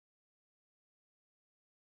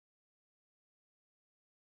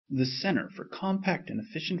The Center for Compact and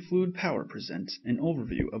Efficient Fluid Power presents an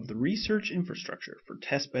overview of the research infrastructure for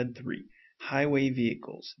Testbed 3, Highway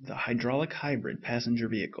Vehicles, the Hydraulic Hybrid Passenger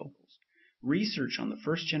Vehicle. Research on the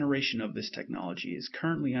first generation of this technology is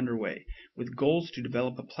currently underway, with goals to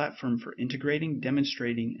develop a platform for integrating,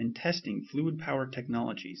 demonstrating, and testing fluid power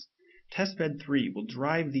technologies. Testbed 3 will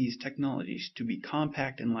drive these technologies to be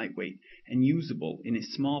compact and lightweight, and usable in a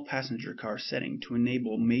small passenger car setting to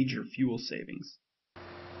enable major fuel savings.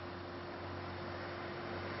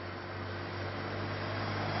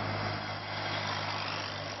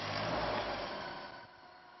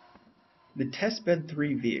 The Testbed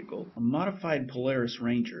 3 vehicle, a modified Polaris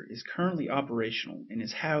Ranger, is currently operational and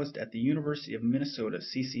is housed at the University of Minnesota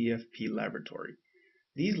CCEFP laboratory.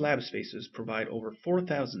 These lab spaces provide over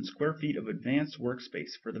 4,000 square feet of advanced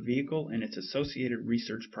workspace for the vehicle and its associated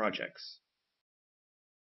research projects.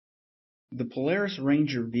 The Polaris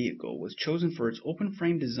Ranger vehicle was chosen for its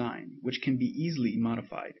open-frame design, which can be easily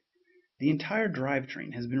modified. The entire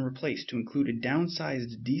drivetrain has been replaced to include a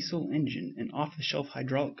downsized diesel engine and off-the-shelf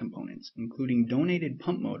hydraulic components, including donated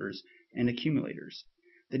pump motors and accumulators.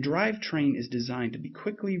 The drivetrain is designed to be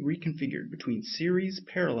quickly reconfigured between series,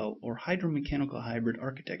 parallel, or hydromechanical hybrid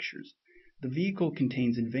architectures. The vehicle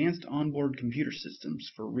contains advanced onboard computer systems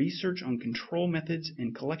for research on control methods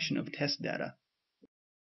and collection of test data.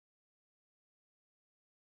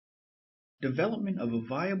 Development of a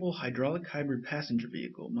viable hydraulic hybrid passenger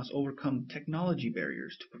vehicle must overcome technology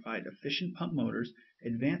barriers to provide efficient pump motors,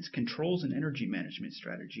 advanced controls and energy management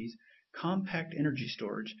strategies, compact energy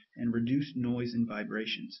storage, and reduced noise and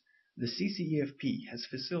vibrations. The CCEFP has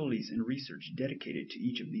facilities and research dedicated to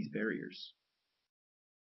each of these barriers.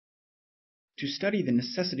 To study the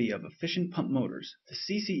necessity of efficient pump motors, the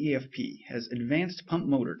CCEFP has advanced pump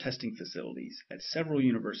motor testing facilities at several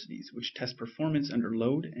universities which test performance under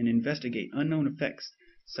load and investigate unknown effects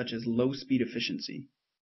such as low speed efficiency.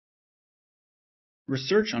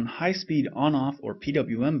 Research on high-speed on-off or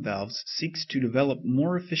PWM valves seeks to develop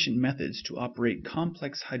more efficient methods to operate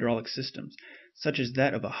complex hydraulic systems, such as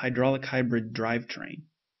that of a hydraulic hybrid drivetrain.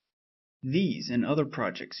 These and other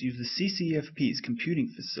projects use the CCEFP's computing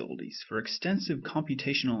facilities for extensive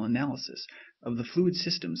computational analysis of the fluid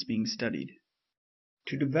systems being studied.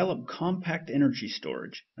 To develop compact energy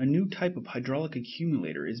storage, a new type of hydraulic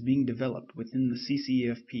accumulator is being developed within the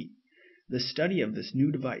CCEFP. The study of this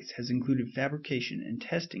new device has included fabrication and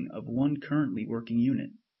testing of one currently working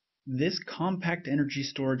unit. This compact energy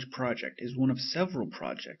storage project is one of several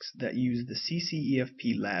projects that use the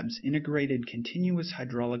CCEFP lab's integrated continuous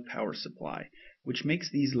hydraulic power supply, which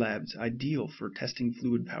makes these labs ideal for testing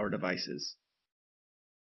fluid power devices.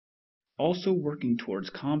 Also working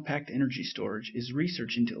towards compact energy storage is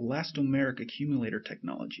research into elastomeric accumulator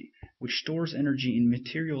technology, which stores energy in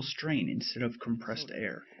material strain instead of compressed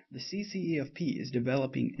air. The CCEFP is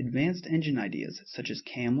developing advanced engine ideas such as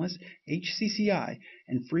Camless, HCCI,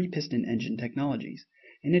 and free piston engine technologies.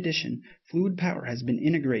 In addition, fluid power has been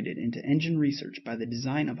integrated into engine research by the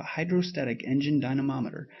design of a hydrostatic engine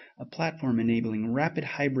dynamometer, a platform enabling rapid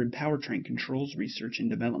hybrid powertrain controls research and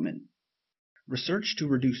development. Research to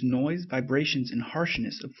reduce noise, vibrations, and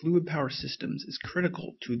harshness of fluid power systems is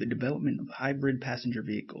critical to the development of hybrid passenger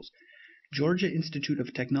vehicles. Georgia Institute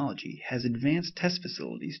of Technology has advanced test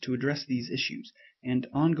facilities to address these issues and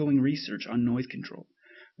ongoing research on noise control.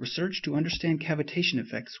 Research to understand cavitation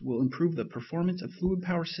effects will improve the performance of fluid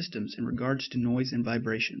power systems in regards to noise and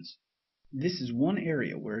vibrations. This is one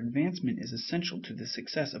area where advancement is essential to the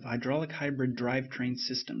success of hydraulic hybrid drivetrain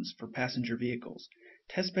systems for passenger vehicles.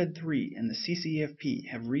 Testbed 3 and the CCEFP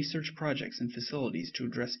have research projects and facilities to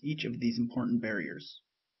address each of these important barriers.